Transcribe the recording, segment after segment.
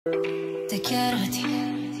Te quiero a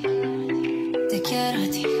ti, te quiero a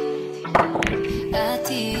ti, a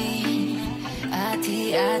ti, a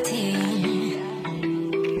ti, a ti.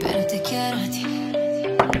 Pero te quiero a ti,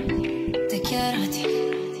 te quiero a ti,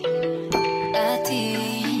 a ti,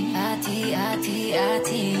 a ti, a ti, a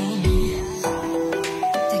ti.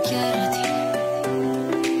 Te quiero a ti,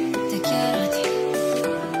 te quiero a ti,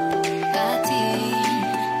 a ti,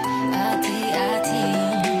 a ti, a ti.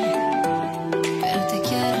 Pero te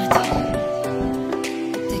quiero a ti,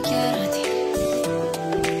 te quiero a ti,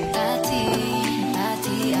 a ti, a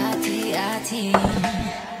ti, a ti, a ti.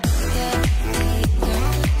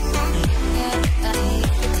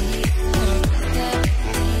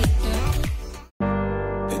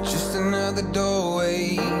 It's just another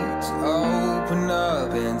doorway to open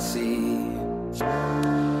up and see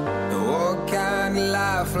what kind of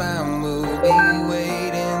lifeline will be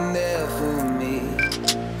waiting there for me.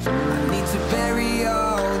 I need to bury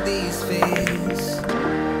all these fears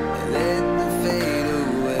and let them fade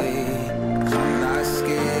away. I'm not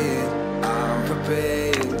scared, I'm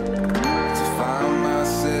prepared to find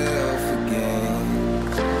myself again.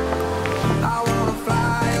 I wanna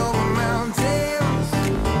fly over mountains,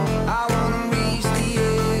 I wanna reach the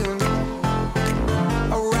end.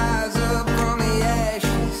 I'll rise up from the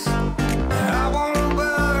ashes, I won't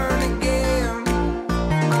burn again.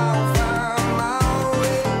 I'll find my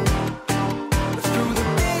way through the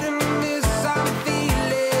bitterness I'm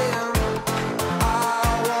feeling. I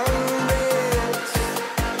won't rest,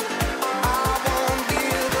 I won't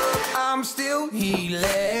give up, I'm still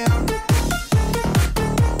healing.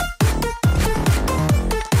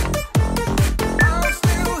 I'm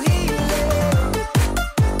still healing.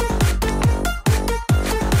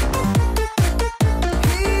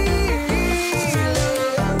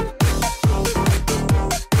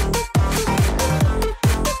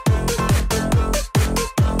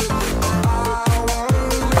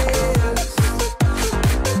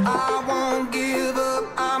 I won't give up,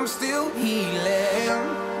 I'm still healing.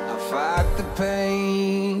 I fight the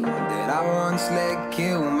pain that I once let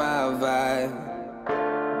kill my vibe.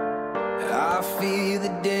 I fear the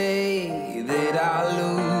day that I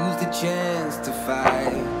lose the chance to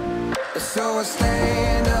fight. So I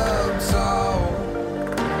stand up tall,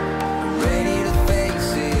 ready to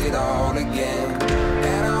face it all again.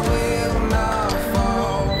 And I will not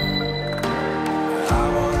fall, I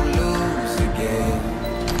won't lose again.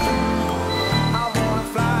 I wanna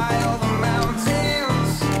fly over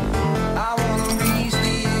mountains, I wanna reach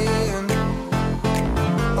the end.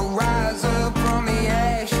 I'll rise up from the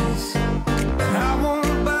ashes, I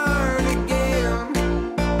won't burn again.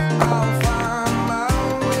 I'll find my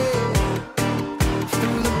way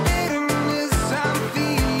through the bitterness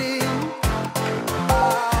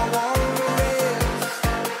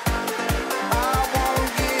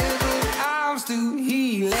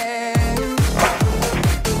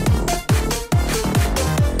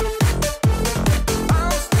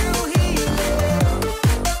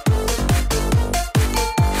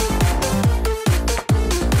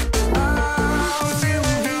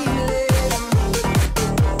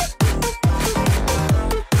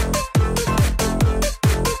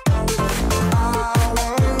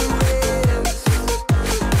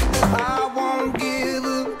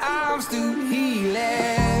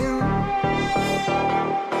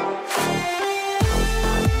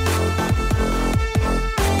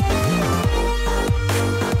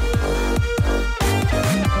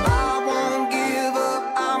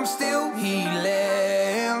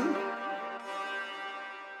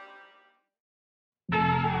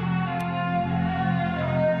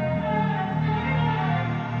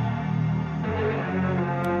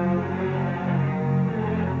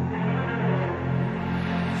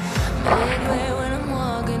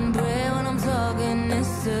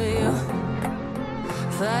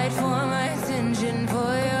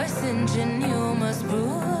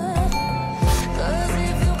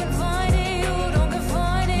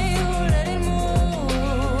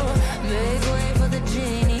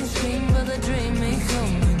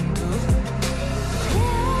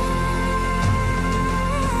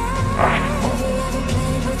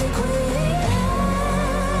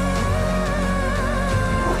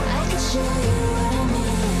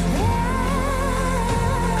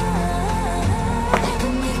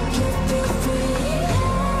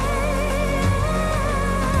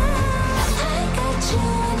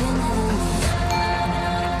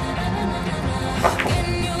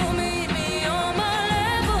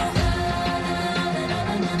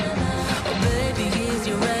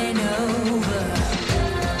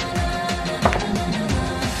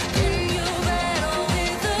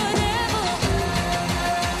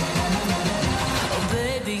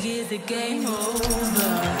is the game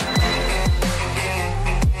over.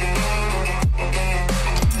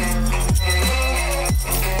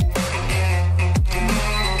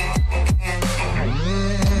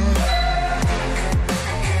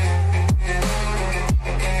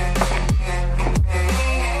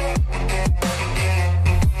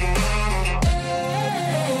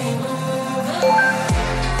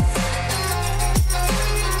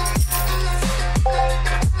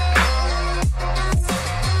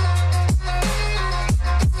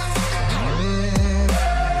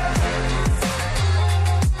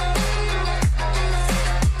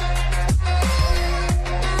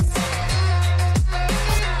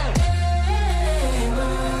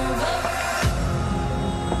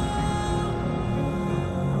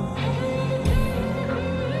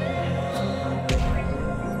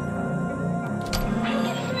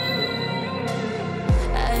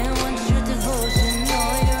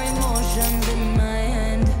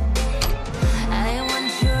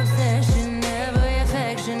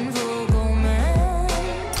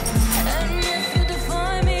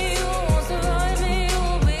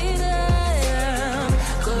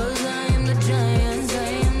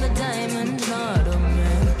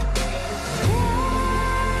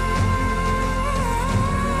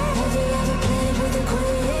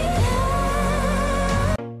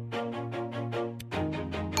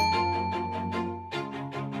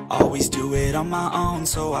 Always do it on my own,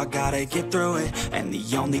 so I gotta get through it. And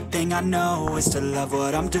the only thing I know is to love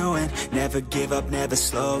what I'm doing. Never give up, never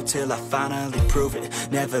slow, till I finally prove it.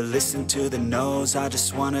 Never listen to the no's, I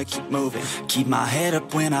just wanna keep moving. Keep my head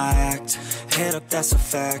up when I act, head up, that's a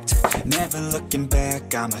fact. Never looking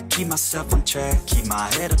back, I'ma keep myself on track. Keep my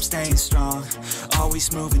head up, staying strong,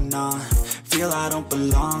 always moving on. Feel I don't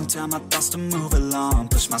belong, tell my thoughts to move along.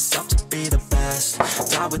 Push myself to be the best,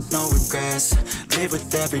 die with no regrets. Live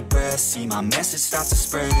with every breath, see my message start to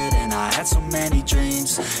spread. And I had so many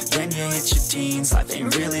dreams, then you hit your teens. Life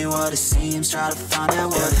ain't really what it seems, try to find out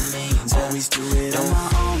what it means. Always do it on my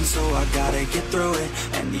own, so I gotta get through it.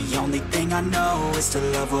 And the only thing I know is to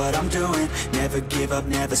love what I'm doing. Never give up,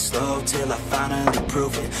 never slow, till I finally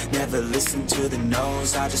prove it. Never listen to the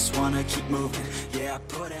no's, I just wanna keep moving. Yeah, I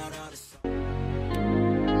put out all this.